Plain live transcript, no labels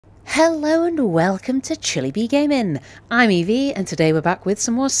Hello and welcome to Chili Bee Gaming. I'm Evie and today we're back with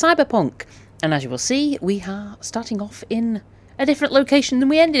some more Cyberpunk. And as you will see, we are starting off in a different location than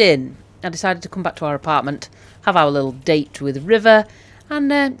we ended in. I decided to come back to our apartment, have our little date with River,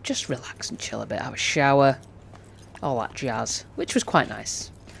 and just relax and chill a bit, have a shower, all that jazz, which was quite nice.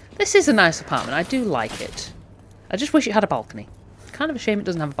 This is a nice apartment, I do like it. I just wish it had a balcony. Kind of a shame it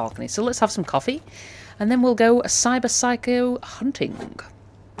doesn't have a balcony, so let's have some coffee, and then we'll go cyber psycho hunting.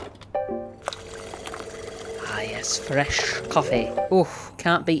 Ah yes, fresh coffee. Oof,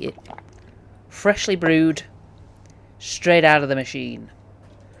 can't beat it. Freshly brewed, straight out of the machine.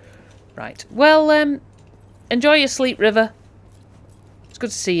 Right, well, enjoy your sleep, River. It's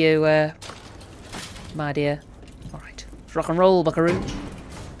good to see you, my dear. Alright, rock and roll, buckaroo.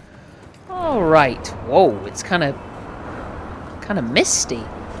 Alright, whoa, it's kind of misty.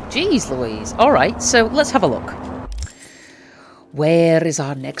 Jeez Louise. Alright, so let's have a look. Where is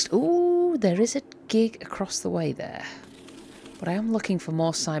our next... Ooh, there is a gig across the way there. But I am looking for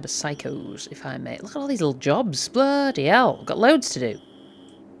more cyber psychos, if I may. Look at all these little jobs. Bloody hell. I've got loads to do.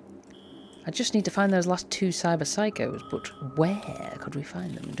 I just need to find those last two cyber psychos, but where could we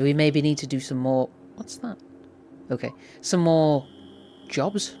find them? Do we maybe need to do some more... What's that? Okay. Some more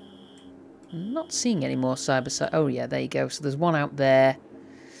jobs? I'm not seeing any more cyber psychos. Oh yeah, there you go. So there's one out there.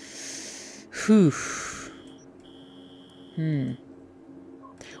 Whew.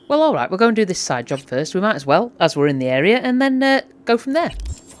 Well, alright, we'll go and do this side job first. We might as well, as we're in the area, and then go from there.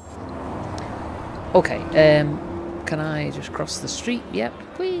 Okay, can I just cross the street? Yep.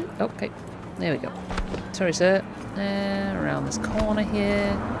 Whee. Okay, there we go. Sorry, sir. Around this corner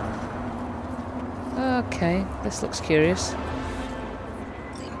here. Okay, this looks curious.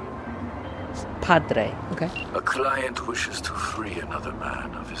 Padre, okay. A client wishes to free another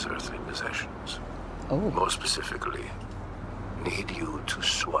man of his earthly possessions. Oh. More specifically, need you to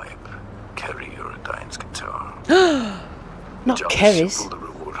swipe Kerry Eurodynes' guitar. Not Job Kerry's. simple, the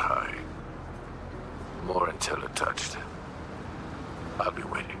reward high. More until it touched. I'll be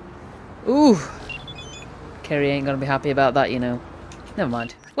waiting. Ooh. Kerry ain't gonna be happy about that, you know. Never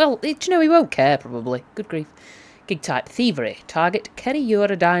mind. Well, do you know, he won't care, probably. Good grief. Gig type, thievery. Target, Kerry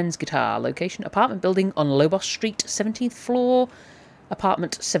Eurodynes' guitar. Location, apartment building on Lobos Street, 17th floor.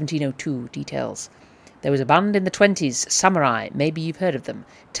 Apartment 1702. Details. There was a band in the 20s, Samurai, maybe you've heard of them.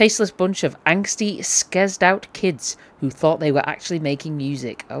 Tasteless bunch of angsty, skezzed out kids who thought they were actually making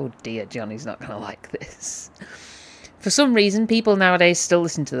music. Oh dear, Johnny's not going to like this. For some reason, people nowadays still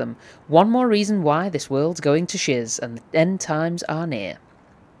listen to them. One more reason why this world's going to shiz and the end times are near.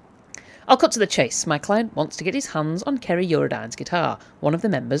 I'll cut to the chase. My client wants to get his hands on Kerry Eurodynes' guitar, one of the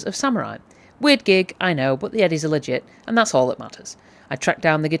members of Samurai. Weird gig, I know, but the Eddies are legit, and that's all that matters. I tracked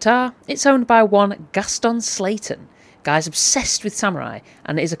down the guitar. It's owned by one Gaston Slayton. Guy's obsessed with Samurai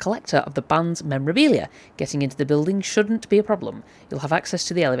and is a collector of the band's memorabilia. Getting into the building shouldn't be a problem. You'll have access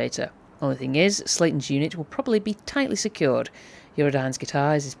to the elevator. Only thing is, Slayton's unit will probably be tightly secured. Eurodynes'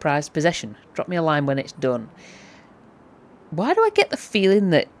 guitar is his prized possession. Drop me a line when it's done. Why do I get the feeling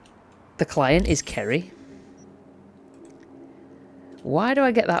that the client is Kerry? Why do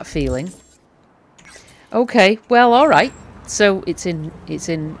I get that feeling? Okay, well, all right. So it's in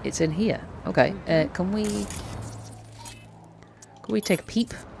here. Okay. Can we take a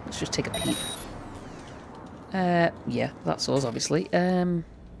peep? Let's just take a peep. Yeah, that's us, obviously.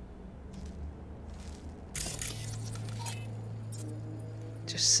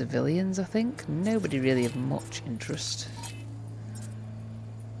 Just civilians, I think. Nobody really of much interest.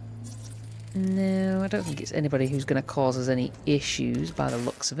 No, I don't think it's anybody who's going to cause us any issues by the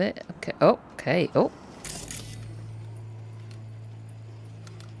looks of it. Okay. Oh, okay. Oh.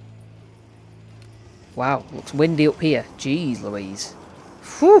 Wow, looks windy up here. Jeez Louise.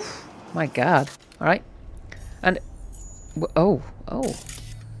 Whew, my God. Alright. And... Oh.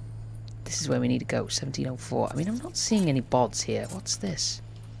 This is where we need to go. 1704. I mean, I'm not seeing any bods here. What's this?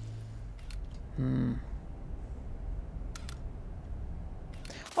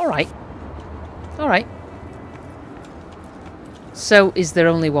 Alright. Alright. So, is there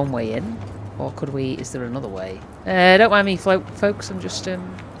only one way in? Or could we... Is there another way? Don't mind me, folks. I'm just...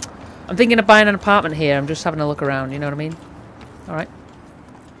 I'm thinking of buying an apartment here. I'm just having a look around, you know what I mean? Alright.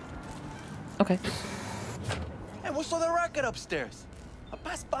 Okay. Hey, what's all the racket upstairs? I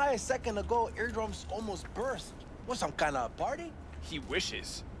passed by a second ago, eardrums almost burst. What, some kind of party? He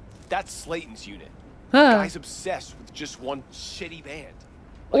wishes. That's Slayton's unit. Huh. Guy's obsessed with just one shitty band.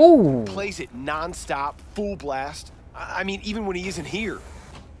 Ooh. Plays it non-stop, full blast. I mean, even when he isn't here.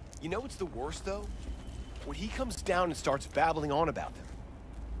 You know what's the worst, though? When he comes down and starts babbling on about them.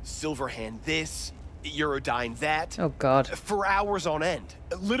 Silverhand this, Eurodyne that. Oh, God. For hours on end.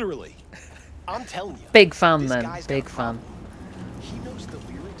 Literally. I'm telling you. Big fan, this then. guy's Big got a fan. problem. He knows the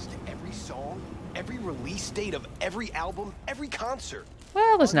lyrics to every song, every release date of every album, every concert.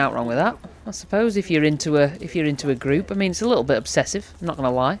 Well, there's nothing wrong with that. I suppose if you're into a group. I mean, it's a little bit obsessive. I'm not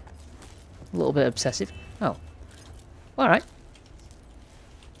gonna lie. A little bit obsessive. Oh. All right.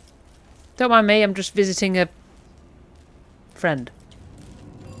 Don't mind me. I'm just visiting a friend.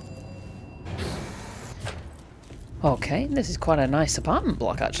 Okay, this is quite a nice apartment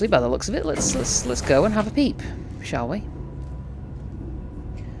block, actually, by the looks of it. Let's go and have a peep, shall we?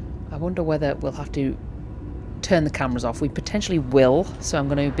 I wonder whether we'll have to turn the cameras off. We potentially will, so I'm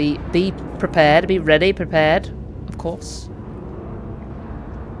going to be prepared, be ready, prepared, of course.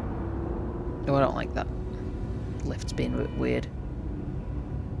 No, I don't like that. The lift's being a bit weird.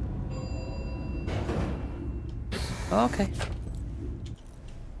 Okay.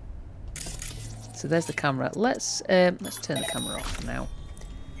 So there's the camera. Let's turn the camera off for now.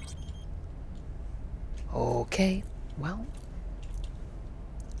 Okay. Well,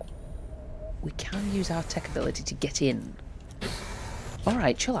 we can use our tech ability to get in. All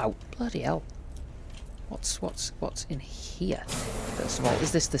right, chill out. Bloody hell. What's in here? First of all,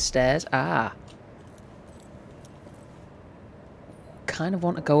 is this the stairs? Ah. Kind of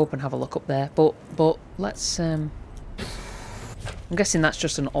want to go up and have a look up there, but let's I'm guessing that's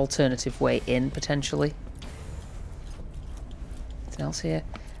just an alternative way in, potentially. Anything else here?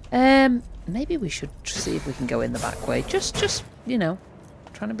 Maybe we should see if we can go in the back way. Just you know,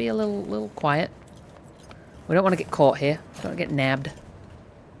 trying to be a little quiet. We don't want to get caught here. We don't want to get nabbed.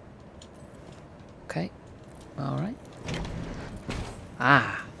 Okay. All right.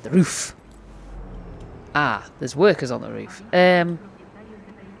 Ah, the roof. Ah, there's workers on the roof.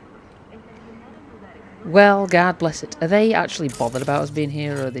 Well, God bless it. Are they actually bothered about us being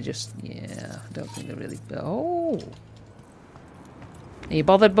here, or are they just... Yeah, I don't think they're really... Oh! Are you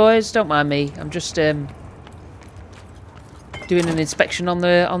bothered, boys? Don't mind me. I'm just doing an inspection on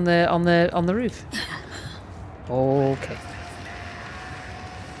the roof. Okay.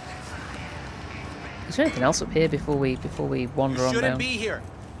 Is there anything else up here before we wander on down? Shouldn't be here.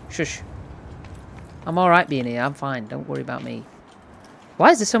 Shush. I'm all right being here. I'm fine. Don't worry about me.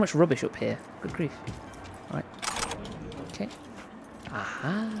 Why is there so much rubbish up here? Good grief. All right. Okay.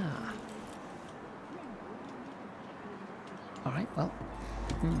 Aha. All right. Well.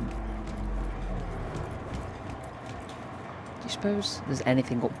 Do you suppose there's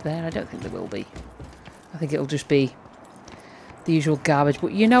anything up there? I don't think there will be. I think it'll just be the usual garbage.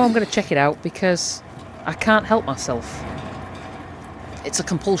 But you know I'm going to check it out because I can't help myself. It's a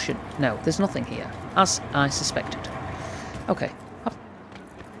compulsion. No, there's nothing here, as I suspected. Okay. Up.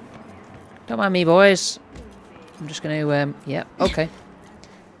 Don't mind me, boys. I'm just going to, yeah, okay.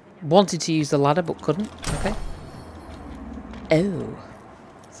 Wanted to use the ladder, but couldn't. Okay. Oh.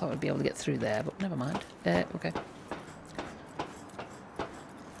 Thought I'd be able to get through there, but never mind. Okay.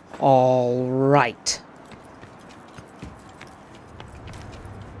 All right.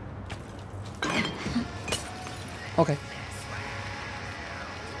 Okay.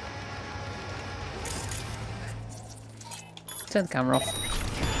 Turn the camera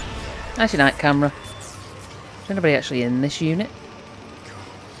off. Nice night, camera. Is anybody actually in this unit?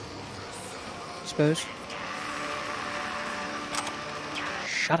 I suppose.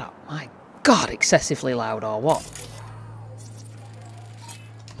 Shut up. My God, excessively loud or what?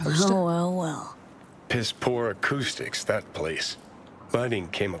 Well. Piss poor acoustics, that place. Lighting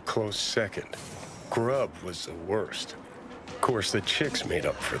came a close second. Grub was the worst. Of course, the chicks made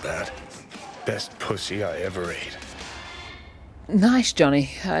up for that. Best pussy I ever ate. Nice, Johnny.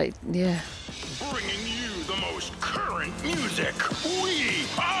 Yeah. Bringing you the most current music. We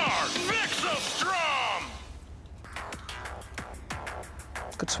are Vixostrom!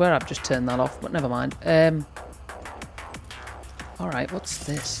 Could swear I've just turned that off, but never mind. Alright, what's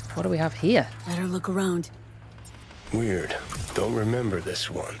this? What do we have here? Better look around. Weird. Don't remember this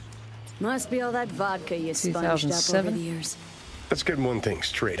one. Must be all that vodka you sponged up over 2007? the years. Let's get one thing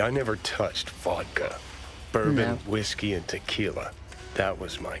straight. I never touched vodka. Bourbon, No. whiskey, and tequila. That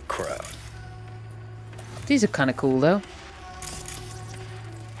was my crowd. These are kind of cool, though.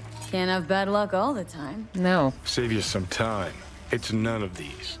 Can't have bad luck all the time. No. Save you some time. It's none of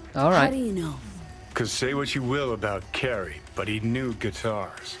these. How Alright. do you know? 'Cause say what you will about Kerry, but he knew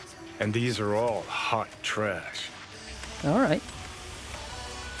guitars. And these are all hot trash. Alright.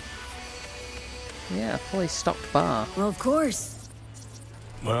 Yeah, fully stocked bar. Well, of course.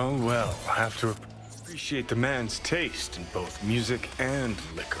 Well, I have to appreciate the man's taste in both music and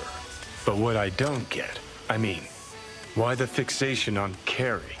liquor. But what I don't get, I mean, why the fixation on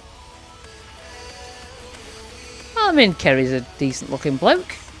Kerry? I mean, Kerry's a decent-looking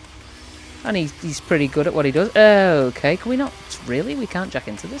bloke. And he's pretty good at what he does. Okay, can we not? Really? We can't jack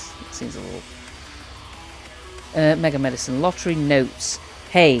into this? It seems a little... Mega Medicine. Lottery notes.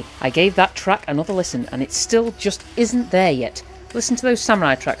 Hey, I gave that track another listen, and it still just isn't there yet. Listen to those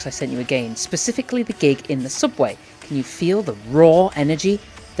samurai tracks I sent you again, specifically the gig in the subway. Can you feel the raw energy?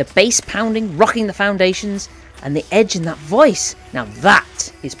 The bass pounding, rocking the foundations, and the edge in that voice? Now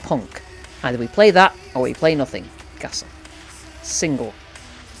that is punk. Either we play that, or we play nothing. Castle. Single.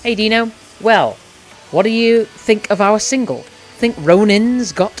 Hey Dino, well, what do you think of our single? Think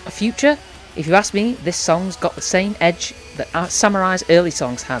Ronin's got a future? If you ask me, this song's got the same edge that our Samurai's early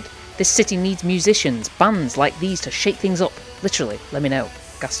songs had. This city needs musicians, bands like these to shake things up. Literally, let me know.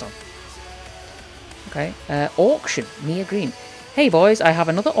 Gaston. Okay, auction, Mia Green. Hey boys, I have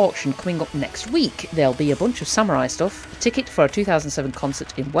another auction coming up next week. There'll be a bunch of Samurai stuff, a ticket for a 2007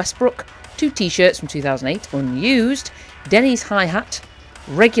 concert in Westbrook, 2 t-shirts from 2008, unused, Denny's hi-hat.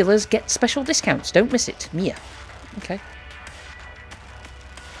 Regulars get special discounts, don't miss it. Mia. Okay.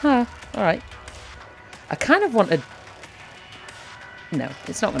 Huh, alright. I kind of want to... No,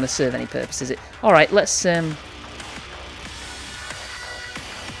 it's not going to serve any purpose, is it? Alright, let's... Good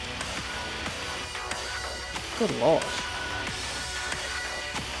lord.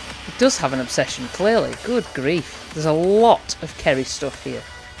 It does have an obsession, clearly. Good grief. There's a lot of Kerry stuff here.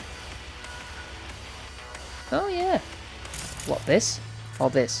 Oh, yeah. What, this? Or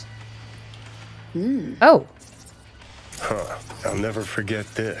this? Oh. Huh. I'll never forget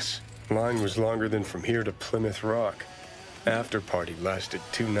this. Line was longer than from here to Plymouth Rock. After party lasted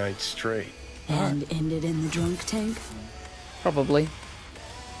 2 nights straight. And ended in the drunk tank? Probably.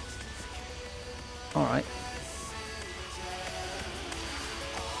 Alright.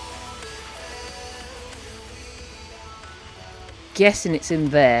 Guessing it's in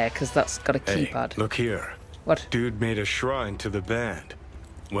there, because that's got a keypad. Hey, look here. What? Dude made a shrine to the band.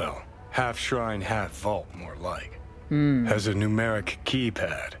 Well, half shrine, half vault, more like. Has a numeric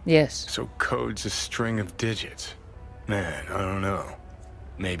keypad. Yes. So code's a string of digits. Man, I don't know.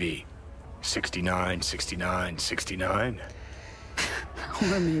 Maybe 69, 69, 69?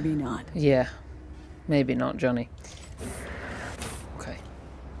 Or maybe not. Yeah. Maybe not, Johnny. Okay.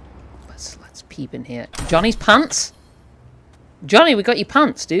 Let's peep in here. Johnny's pants? Johnny, we got your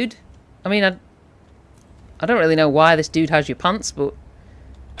pants, dude. I mean, I don't really know why this dude has your pants, but...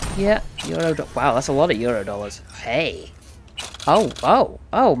 Yeah, wow, that's a lot of euro dollars. Hey. Oh,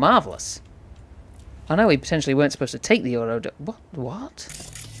 marvellous. I know we potentially weren't supposed to take the euro... What?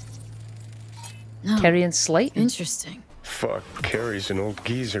 No. Kerry and Slate? Interesting. Fuck, Kerry's an old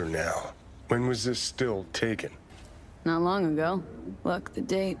geezer now. When was this still taken? Not long ago. Look, the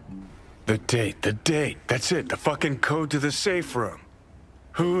date. The date. That's it, the fucking code to the safe room.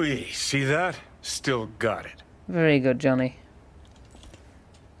 Hooey, see that? Still got it. Very good, Johnny.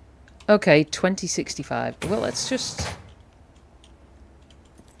 Okay, 2065. Well, let's just...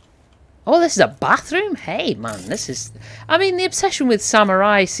 Oh, this is a bathroom? Hey, man, this is... I mean, the obsession with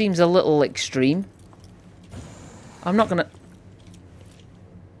samurai seems a little extreme. I'm not gonna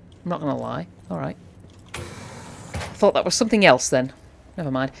lie. Alright. I thought that was something else then.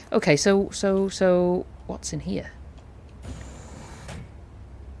 Never mind. Okay, so... What's in here?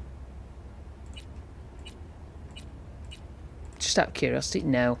 Just out of curiosity,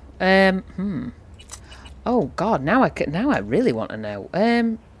 no. Oh God, now I really want to know.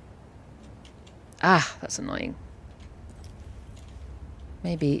 That's annoying.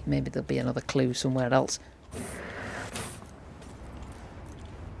 Maybe there'll be another clue somewhere else.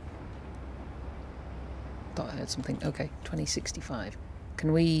 Thought I heard something. Okay, 2065.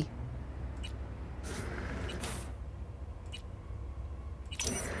 Can we?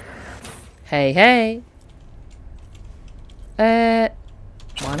 Hey.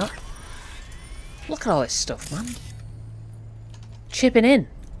 Why not? Look at all this stuff, man. Chipping in.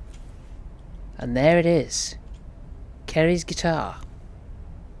 And there it is. Kerry's guitar.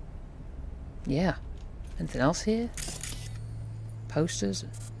 Yeah. Anything else here? Posters?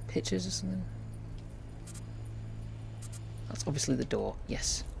 Pictures or something? That's obviously the door.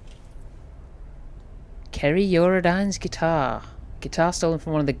 Yes. Kerry Eurodynes guitar. Guitar stolen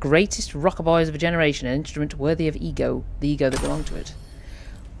from one of the greatest rocker boys of a generation, an instrument worthy of the ego that belonged to it.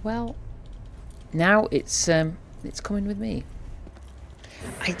 Well, now it's coming with me.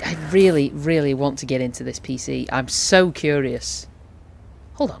 I really, really want to get into this PC. I'm so curious.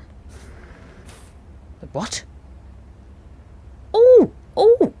 Hold on. What? Oh!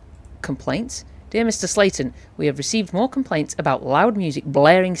 Complaints? Dear Mr. Slayton, we have received more complaints about loud music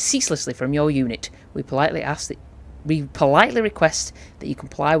blaring ceaselessly from your unit. We politely request that you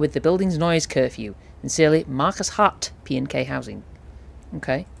comply with the building's noise curfew. Sincerely, Marcus Hart, P&K Housing.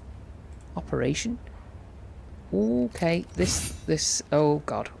 Okay. Operation. Okay, this, oh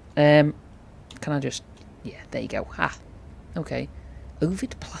god. Can I just, yeah, there you go. Ha. Okay.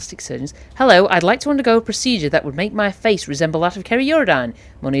 Ovid Plastic Surgeons. Hello, I'd like to undergo a procedure that would make my face resemble that of Kerry Eurodyne.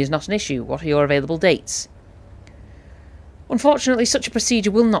 Money is not an issue. What are your available dates? Unfortunately, such a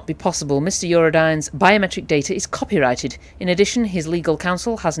procedure will not be possible. Mr. Eurodyne's biometric data is copyrighted. In addition, his legal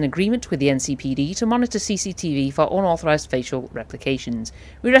counsel has an agreement with the NCPD to monitor CCTV for unauthorized facial replications.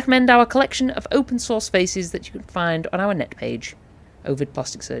 We recommend our collection of open source faces that you can find on our net page. Ovid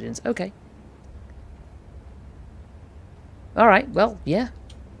Plastic Surgeons. Okay. Alright, well, yeah.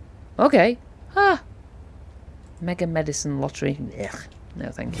 Okay. Ah. Mega Medicine Lottery. Ugh.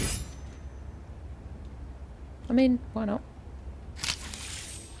 No, thank you. I mean, why not?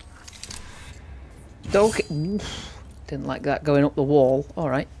 Okay. Oof. Didn't like that going up the wall.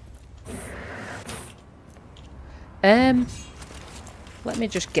 Alright. Let me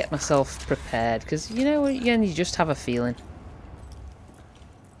just get myself prepared, because, you know, again, you just have a feeling.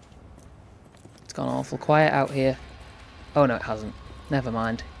 It's gone awful quiet out here. Oh, no, it hasn't. Never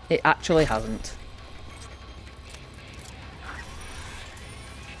mind. It actually hasn't.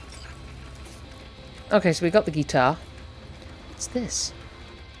 Okay, so we got the guitar. What's this?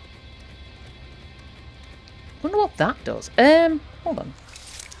 Wonder what that does. Hold on.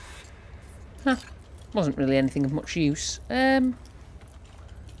 Huh. Wasn't really anything of much use. Wasn't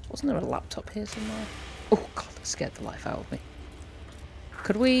there a laptop here somewhere? Oh, God, that scared the life out of me.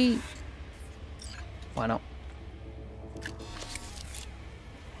 Could we... Why not?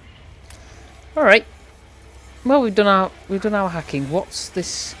 Alright. Well, we've done our hacking. What's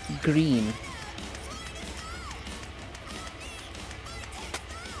this green?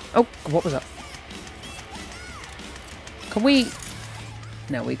 Oh, what was that? Can we...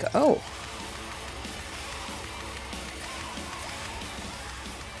 No, we got... Oh.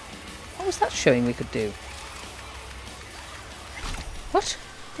 What was that showing we could do? What?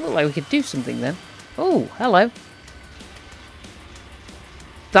 Looked like we could do something then. Oh, hello.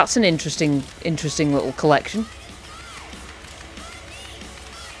 That's an interesting little collection.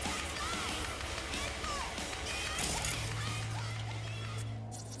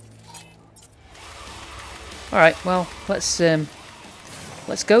 All right, well, let's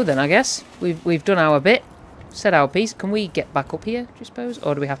go then, I guess. We've done our bit, said our piece. Can we get back up here, do you suppose,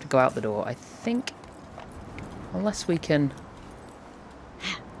 or do we have to go out the door? I think, unless we can.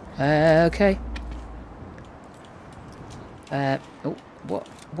 Okay. Oh,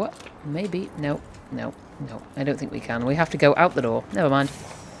 what? Maybe. No. I don't think we can. We have to go out the door. Never mind.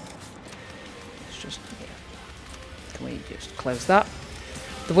 Let's just. Yeah. Can we just close that?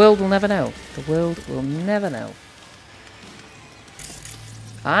 The world will never know. The world will never know.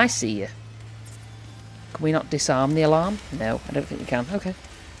 I see you. Can we not disarm the alarm? No, I don't think we can. Okay.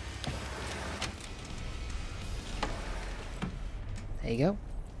 There you go.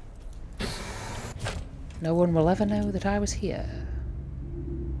 No one will ever know that I was here.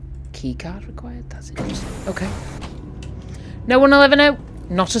 Keycard required? That's interesting. Okay. No one will ever know.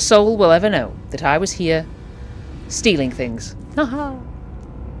 Not a soul will ever know that I was here stealing things. Haha.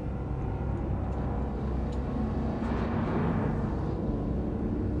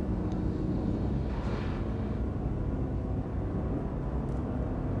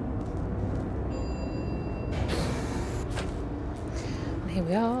 Here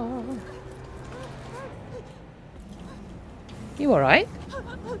we are. You alright?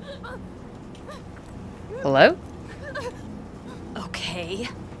 Hello? Okay.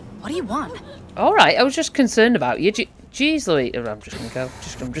 What do you want? Alright, I was just concerned about you. Jeez, Louis. I'm just gonna go.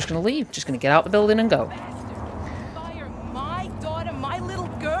 I'm just gonna leave. Just gonna get out the building and go. Fire my daughter, my little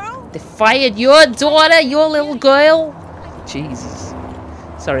girl? They fired your daughter, your little girl? Jesus.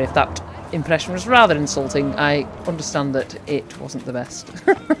 Sorry if that impression was rather insulting. I understand that it wasn't the best.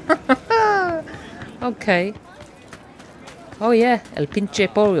 Okay. Oh yeah, El Pinche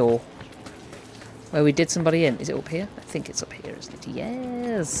Pollo. Where we did somebody in. Is it up here? I think it's up here, isn't it?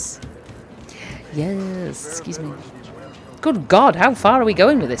 Yes. Yes. Excuse me. Good God, how far are we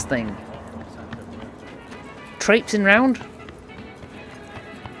going with this thing? Traipsing round?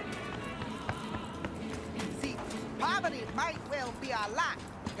 See, poverty might well be our lot.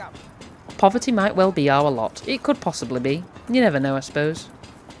 Poverty might well be our lot. It could possibly be. You never know, I suppose.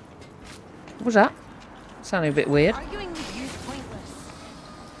 What was that? Sounded a bit weird. Arguing with you's pointless.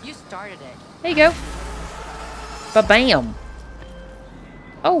 You started it. There you go. Ba-bam.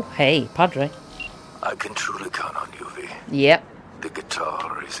 Oh, hey, Padre. I can truly count on you, V. Yep. The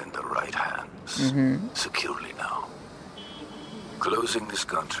guitar is in the right hands. Securely now. Closing this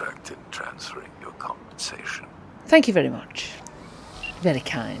contract and transferring your compensation. Thank you very much. Very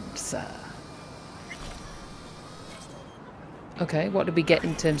kind, sir. Okay, what did we get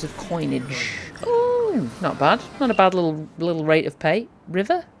in terms of coinage? Oh, not bad. Not a bad little rate of pay.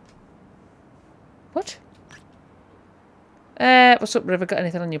 River? What? What's up, River? Got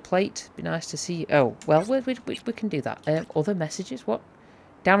anything on your plate? Be nice to see you. Oh, well, we can do that. Other messages? What?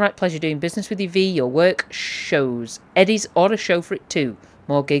 Downright pleasure doing business with you, V. Your work shows. Eddie's ought to show for it too.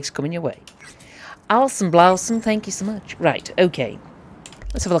 More gigs coming your way. Awesome, Blossom. Thank you so much. Right, okay.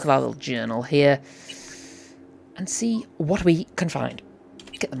 Let's have a look at our little journal here. And see what we can find.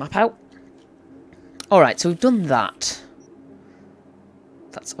 Get the map out. Alright, so we've done that.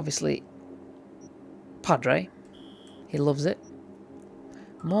 That's obviously Padre. He loves it.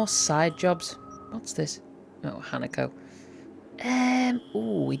 More side jobs. What's this? Oh, Hanako.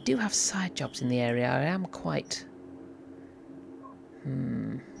 Ooh, we do have side jobs in the area. I am quite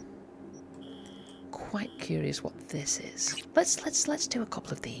quite curious what this is. Let's do a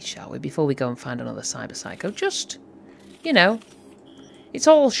couple of these, shall we, before we go and find another cyber psycho. Just, you know, it's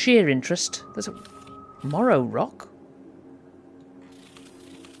all sheer interest. There's a Morrow Rock.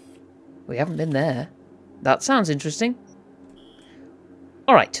 We haven't been there. That sounds interesting.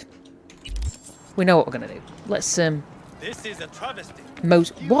 All right, we know what we're gonna do. Let's This is a travesty.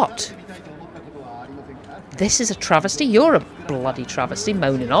 What? This is a travesty? You're a bloody travesty,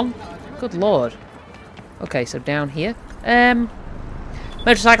 moaning on. Good lord. Okay, so down here.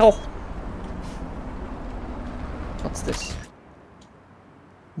 Motorcycle. What's this?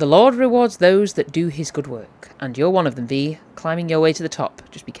 The Lord rewards those that do his good work. And you're one of them, V. Climbing your way to the top.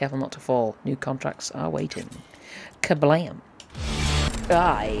 Just be careful not to fall. New contracts are waiting. Kablam.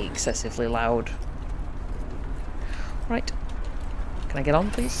 Ah, excessively loud. Right. Can I get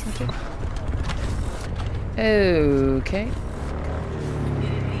on, please? Thank you. Okay.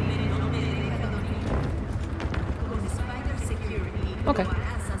 Okay.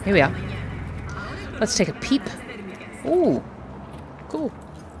 Here we are. Let's take a peep. Ooh. Cool.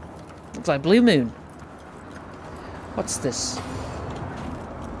 Looks like Blue Moon. What's this?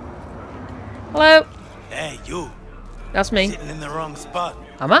 Hello. Hey, you. That's me. Sitting in the wrong spot.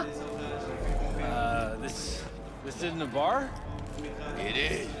 Am I? This isn't a bar? It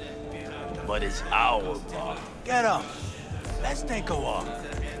is. But it's our bar. Get up. Let's take a walk.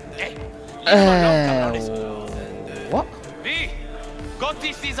 Hey. What? V, go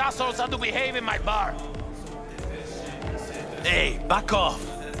teach these assholes how to behave in my bar. Hey, back off.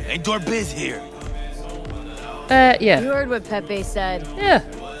 Ain't your biz here. Yeah. You heard what Pepe said. Yeah.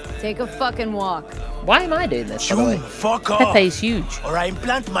 Take a fucking walk. Why am I doing this, by the way? Fuck off. Pepe's huge. Or I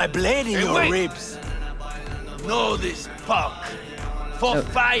implant my blade in your wait. ribs. Know this punk. For Oh.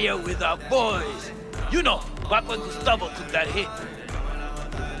 fire with our boys. You know, back when Gustavo took that hit.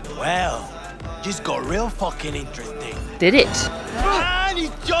 Well, just got real fucking interesting. Did it? And he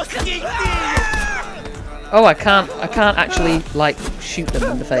just kicked in. Oh, I can't actually, like, shoot them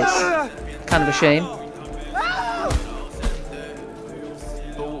in the face. Kind of a shame.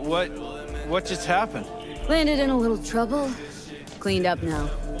 What just happened? Landed in a little trouble. Cleaned up now.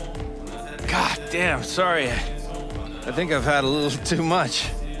 God damn, sorry. I think I've had a little too much.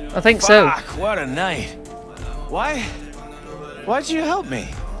 I think so. Fuck, what a night. Why'd you help me?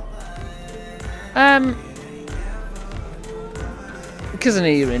 Because I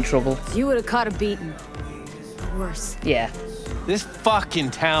knew you were in trouble. You would have caught a beating. Worse. Yeah. This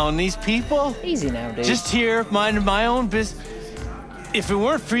fucking town, these people? Easy now, dude. Just here, minding my own business. If it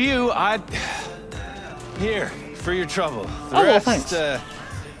weren't for you, I'd... Here, for your trouble. The well, rest, thanks.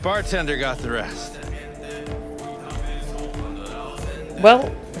 Bartender got the rest.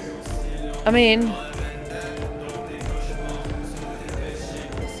 Well, I mean...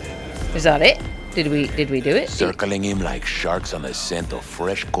 Is that it? Did we do it? Circling him like sharks on the scent of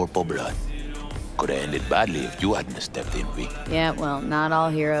fresh corporal blood. Could have ended badly if you hadn't stepped in, V. Yeah, well, not all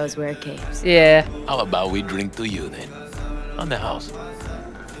heroes wear capes. Yeah. How about we drink to you then? On the house.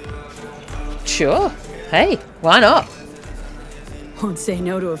 Sure. Hey, why not? Won't say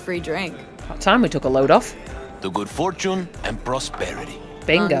no to a free drink. About time we took a load off. To good fortune and prosperity.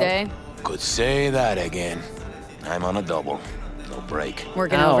 Bingo. Long day. Could say that again. I'm on a double. No break.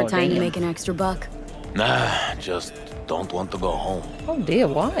 Working Oh, overtime to damn. make an extra buck. Nah, just don't want to go home. Oh dear,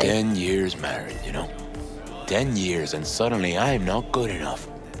 why? 10 years married, you know? 10 years and suddenly I'm not good enough.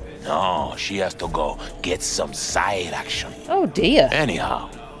 No, she has to go get some side action. Oh dear. Anyhow,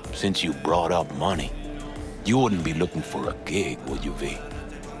 since you brought up money, you wouldn't be looking for a gig, would you, V?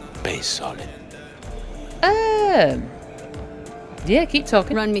 Pay solid. Yeah, keep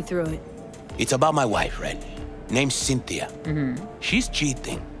talking. Run me through it. It's about my wife, right? Name's Cynthia. She's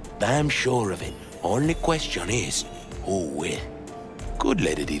cheating. I'm sure of it. Only question is, who will? Could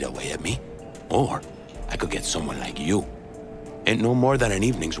let it eat away at me. Or I could get someone like you. Ain't no more than an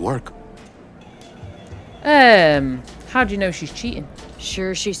evening's work. How do you know she's cheating?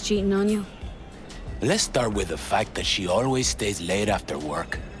 Sure she's cheating on you? Let's start with the fact that she always stays late after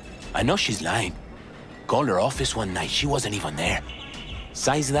work. I know she's lying. Called her office one night, she wasn't even there.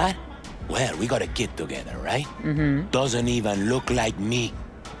 Besides that, well, we got a kid together, right? Mm-hmm. Doesn't even look like me.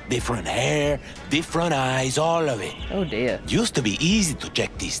 Different hair, different eyes, all of it. Oh dear. Used to be easy to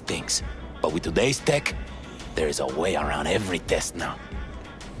check these things. But with today's tech, there's a way around every test now.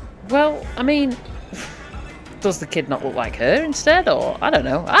 Well, I mean, does the kid not look like her instead? Or, I don't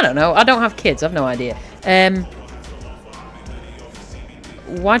know. I don't have kids. I've no idea.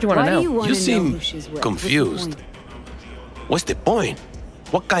 Why do you want to know? You seem confused. What's the point?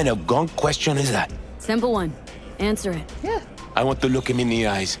 What kind of gunk question is that? Simple one. Answer it. Yeah. I want to look him in the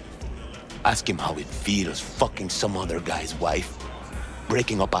eyes. Ask him how it feels fucking some other guy's wife.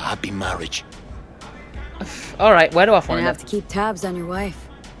 Breaking up a happy marriage. Alright, where do I find Gonna her? have to keep tabs on your wife.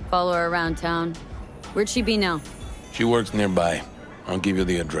 Follow her around town. Where'd she be now? She works nearby. I'll give you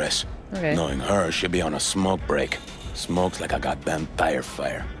the address. Okay. Knowing her, she'll be on a smoke break. Smokes like a goddamn tire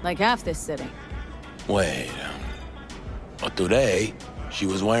fire. Like half this city. Wait. But today, she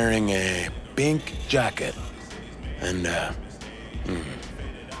was wearing a pink jacket. And,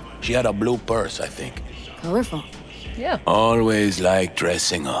 she had a blue purse, I think. Colorful. Yeah. Always like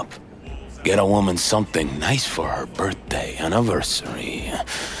dressing up. Get a woman something nice for her birthday, anniversary.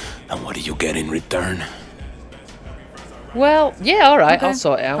 And what do you get in return? Well, yeah, alright, Okay. I'll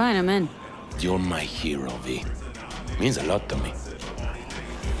sort it out. Fine, I'm in. You're my hero, V. Means a lot to me.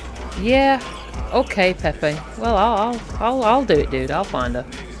 Yeah. Okay, Pepe. Well, I'll do it, dude. I'll find her.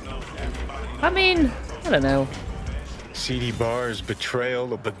 I mean, I don't know. Seedy bars,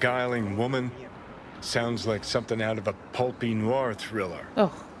 betrayal, a beguiling woman. Sounds like something out of a pulpy noir thriller.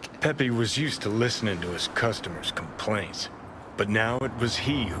 Oh. Pepe was used to listening to his customers' complaints, but now it was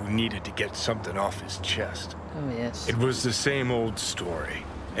he who needed to get something off his chest. Oh, yes. It was the same old story.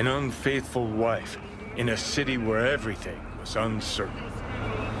 An unfaithful wife in a city where everything was uncertain.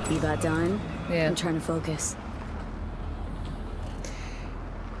 You got done? Yeah. I'm trying to focus.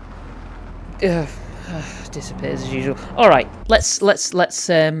 Disappears as usual. Alright, let's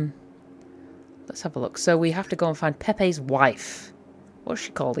have a look. So we have to go and find Pepe's wife. What's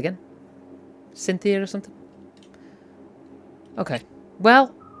she called again? Cynthia or something? Okay.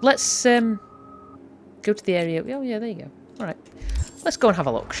 Well, let's go to the area. Oh yeah, there you go. Alright. Let's go and have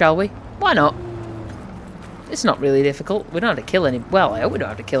a look, shall we? Why not? It's not really difficult. We don't have to kill any. Well, I hope we don't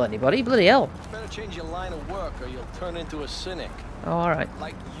have to kill anybody. Bloody hell. Better change your line of work or you'll turn into a cynic. Oh, alright.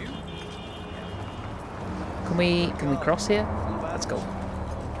 Like you. Can we cross here? Let's go.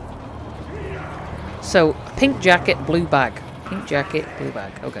 So, pink jacket, blue bag. Pink jacket, blue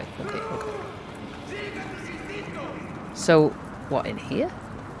bag. Okay. So, what, in here?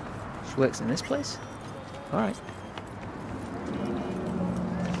 She works in this place? Alright.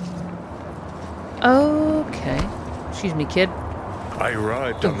 Okay. Excuse me, kid. I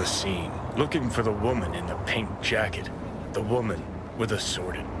arrived on the scene, looking for the woman in the pink jacket. The woman with a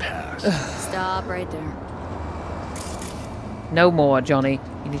sordid past. Stop right there. No more, Johnny.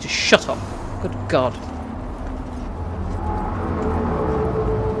 You need to shut up. Good God.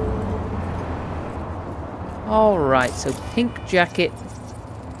 Alright, so pink jacket.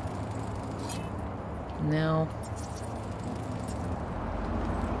 Now.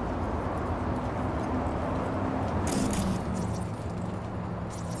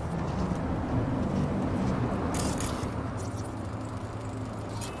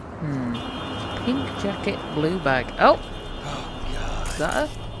 Pink jacket, blue bag. Oh! Is that her?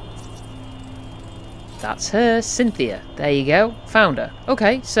 That's her, Cynthia. There you go. Found her.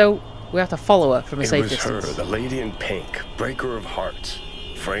 Okay, so we have to follow her from a safe distance. It was her, the lady in pink, breaker of hearts,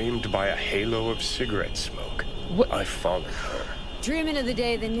 framed by a halo of cigarette smoke. What? I followed her. Dreaming of the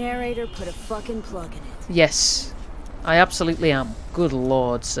day the narrator put a fucking plug in it. Yes, I absolutely am. Good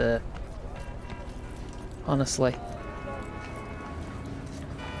lord, sir. Honestly.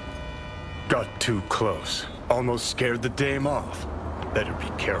 Got too close. Almost scared the dame off. Better be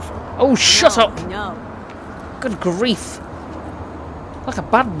careful. Oh, shut up! No. Good grief. Like a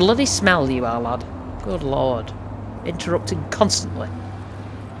bad bloody smell you are, lad. Good lord. Interrupting constantly.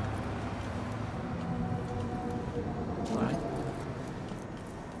 Right.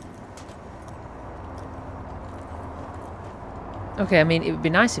 Okay, I mean, it would be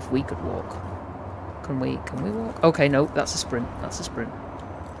nice if we could walk. Can we walk? Okay, no, that's a sprint. That's a sprint.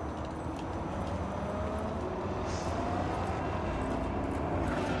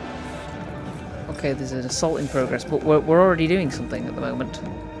 Okay, there's an assault in progress, but we're already doing something at the moment.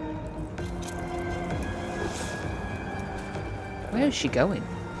 Where is she going?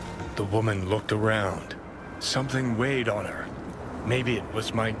 The woman looked around. Something weighed on her. Maybe it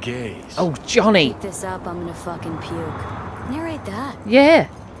was my gaze. Oh, Johnny! Keep this up, I'm gonna fucking puke. Narrate that. Yeah.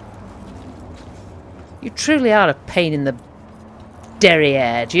 You truly are a pain in the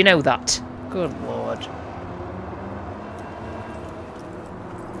derriere. Do you know that? Good lord.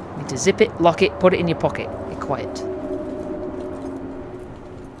 Need to zip it, lock it, put it in your pocket. Be quiet.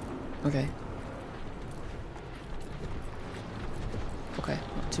 Okay. Okay,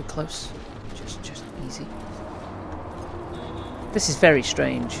 not too close. Just easy. This is very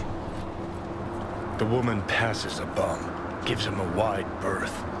strange. The woman passes a bum, gives him a wide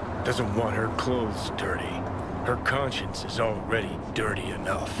berth, doesn't want her clothes dirty. Her conscience is already dirty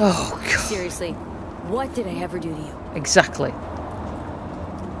enough. Oh, God. Seriously, what did I ever do to you? Exactly.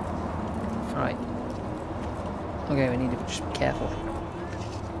 Alright. Okay, we need to just be careful.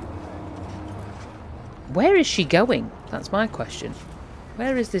 Where is she going? That's my question.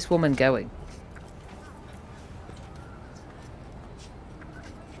 Where is this woman going?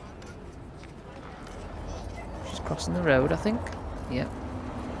 She's crossing the road, I think. Yep.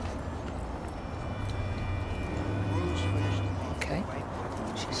 Okay.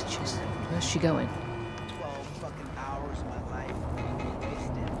 She's... Where's she going?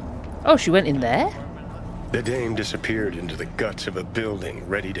 Oh, she went in there? The dame disappeared into the guts of a building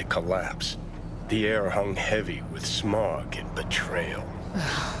ready to collapse. The air hung heavy with smog and betrayal.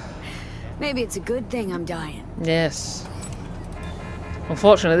 Maybe it's a good thing I'm dying. Yes.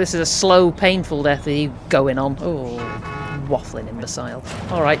 Unfortunately, this is a slow, painful death with you going on. Oh, waffling imbecile.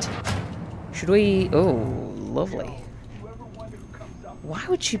 Alright. Should we... Oh, lovely. Why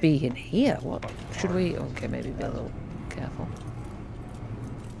would she be in here? What? Should we... Okay, maybe be a little careful.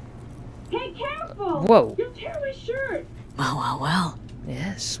 Hey, careful! Whoa. You'll tear my shirt! Well.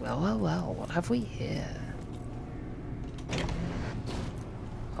 Yes, well. What have we here?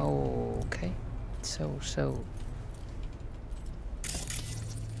 Okay. So.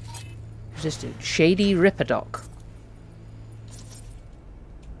 Who's this dude? Shady Ripperdoc.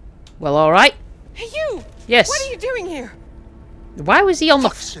 Well, alright. Hey, you! Yes. What are you doing here? Why was he on the...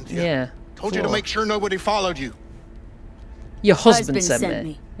 Cynthia. Yeah. Told you to make sure nobody followed you. Your husband sent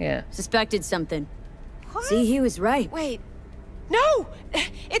me. Yeah. Suspected something. What? See, he was right. Wait. No!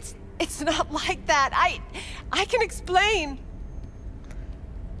 It's not like that. I can explain.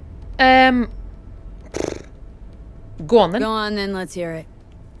 Go on then. Go on then, let's hear it.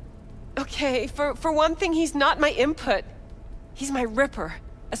 Okay, for one thing, he's not my input. He's my ripper.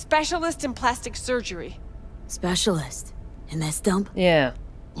 A specialist in plastic surgery. Specialist? In this dump? Yeah.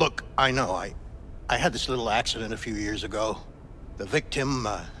 Look, I know, I had this little accident a few years ago. The victim,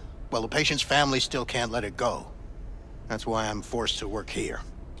 well, the patient's family still can't let it go. That's why I'm forced to work here.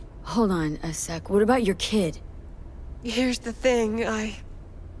 Hold on a sec. What about your kid? Here's the thing, I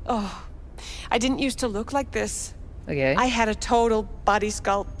didn't used to look like this. Okay. I had a total body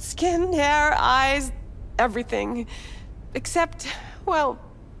sculpt. Skin, hair, eyes, everything. Except, well,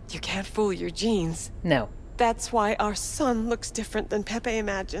 you can't fool your genes. No. That's why our son looks different than Pepe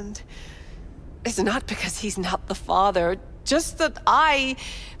imagined. It's not because he's not the father, just that I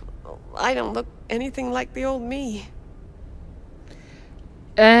don't look anything like the old me.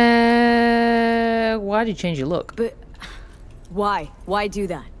 Why did you change your look? But why? Why do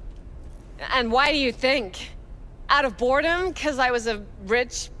that? And why do you think? Out of boredom? Because I was a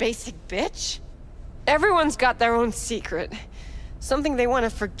rich, basic bitch? Everyone's got their own secret. Something they want to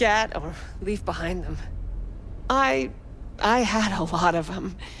forget or leave behind them. I had a lot of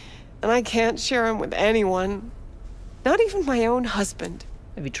them. And I can't share them with anyone. Not even my own husband.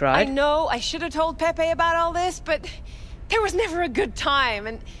 Have you tried? I know I should have told Pepe about all this, but there was never a good time.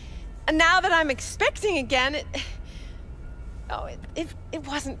 And now that I'm expecting again, it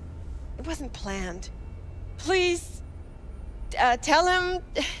wasn't planned. Please, tell him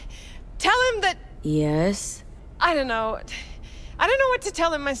that... Yes? I don't know what to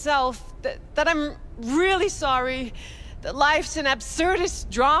tell him myself. That I'm really sorry. That life's an absurdist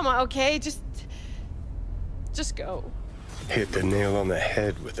drama, okay? Just go. Hit the nail on the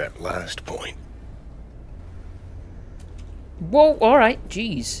head with that last point. Whoa, alright,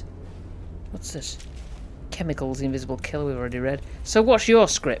 jeez. What's this? Chemicals, the invisible killer, we've already read. So what's your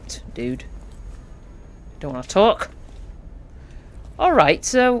script, dude? Don't want to talk? Alright,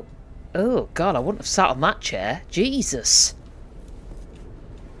 so... Oh, God, I wouldn't have sat on that chair. Jesus.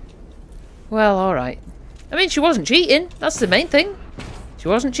 Well, alright. I mean, she wasn't cheating. That's the main thing. She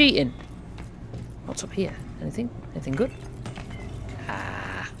wasn't cheating. What's up here? Anything? Anything good?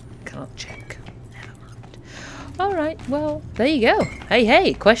 Ah, cannot check. Alright, well, there you go. Hey,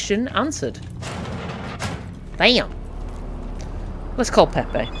 hey, question answered. Bam. Let's call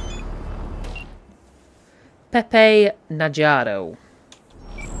Pepe. Pepe Najaro.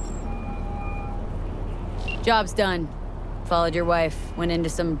 Job's done. Followed your wife, went into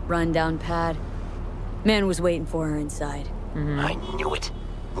some rundown pad. Man was waiting for her inside. I knew it.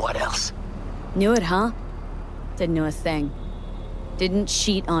 What else? Knew it, huh? Didn't know a thing. Didn't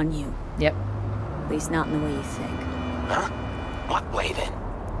cheat on you. Yep. At least not in the way you think. Huh? What way then?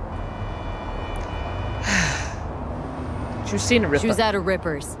 She was seeing a Ripper. She was out of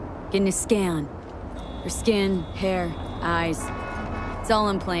Rippers, getting a scan. Her skin, hair, eyes. It's all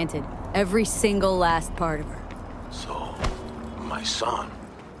implanted. Every single last part of her. So, my son.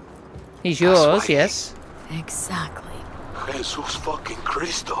 He's yours, yes. Exactly. Jesus fucking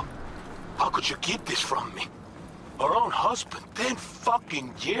Cristo. How could you keep this from me? Our own husband, 10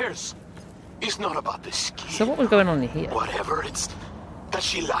 fucking years. It's not about the skin. So what was going on here? Whatever, it's that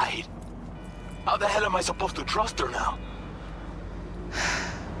she lied. How the hell am I supposed to trust her now?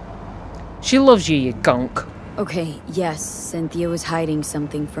 She loves you, you gonk. Okay, yes, Cynthia was hiding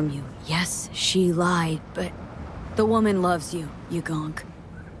something from you. Yes, she lied, but the woman loves you, you gonk.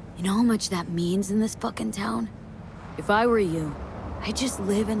 You know how much that means in this fucking town? If I were you, I'd just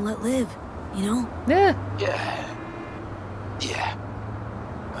live and let live, you know? Yeah. Yeah.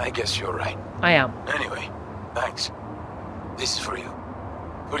 I guess you're right. I am. Anyway, thanks. This is for you.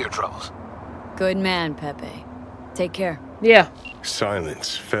 For your troubles. Good man, Pepe. Take care. Yeah.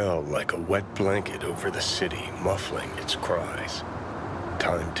 Silence fell like a wet blanket over the city, muffling its cries.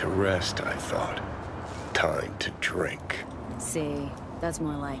 Time to rest, I thought. Time to drink. See, that's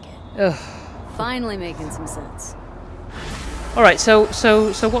more like it. Ugh. Finally making some sense. All right, so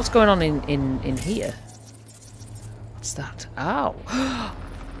what's going on in here? What's that? Ow!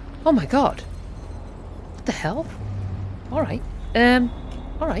 Oh my god! What the hell? All right.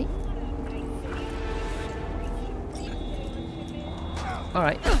 All right. All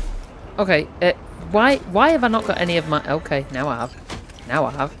right. Okay. Why have I not got any of my? Okay, now I have. Now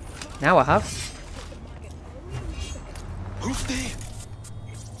I have. Now I have. Who's there?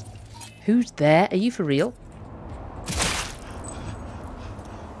 Who's there? Are you for real?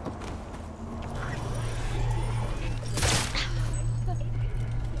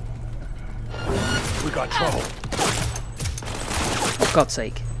 We got trouble. For God's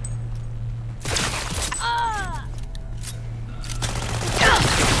sake.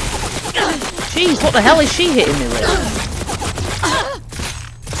 Jeez, what the hell is she hitting me with?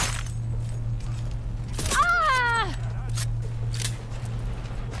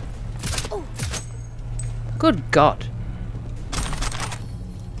 Good God.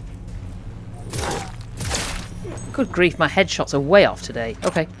 Good grief, my headshots are way off today.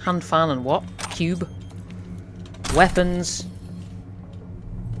 Okay, hand fan and what? Cube. Weapons.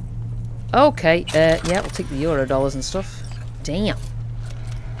 Okay, yeah, we'll take the Eurodollars and stuff. Damn.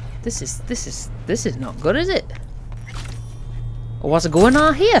 This is not good, is it? What's going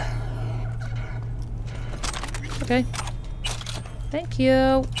on here? Okay. Thank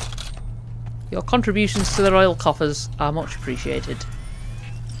you. Your contributions to the royal coffers are much appreciated.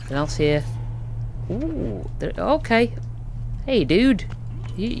 Anything else here? Ooh, okay. Hey, dude.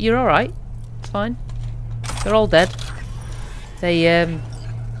 You're alright. It's fine. They're all dead. They,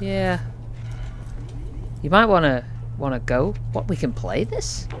 yeah. You might wanna go. What, we can play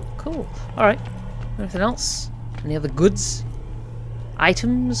this? Cool. Alright. Anything else? Any other goods?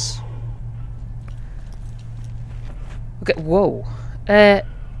 Items? Okay, whoa.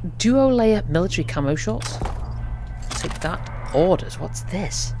 Duo layer military camo shorts. Take that. Orders. What's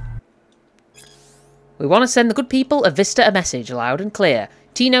this? We want to send the good people of Vista a message, loud and clear.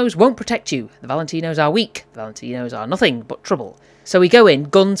 Tinos won't protect you. The Valentinos are weak. The Valentinos are nothing but trouble. So we go in,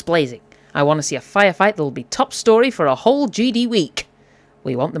 guns blazing. I want to see a firefight that'll be top story for a whole GD week.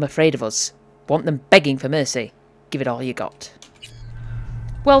 We want them afraid of us. Want them begging for mercy. Give it all you got.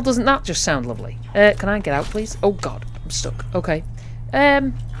 Well, doesn't that just sound lovely? Can I get out, please? Oh, God. I'm stuck. Okay.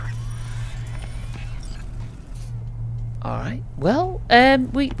 Alright. Well,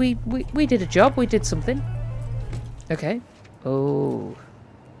 we did a job. We did something. Okay. Oh.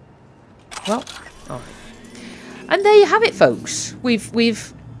 Well, alright. And there you have it, folks.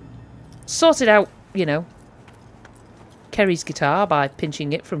 We've sorted out, you know, Kerry's guitar by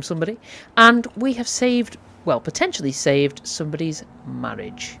pinching it from somebody. And we have saved, well, potentially saved somebody's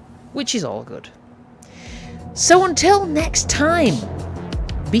marriage. Which is all good. So until next time,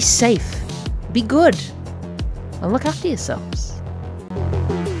 be safe, be good, and look after yourselves.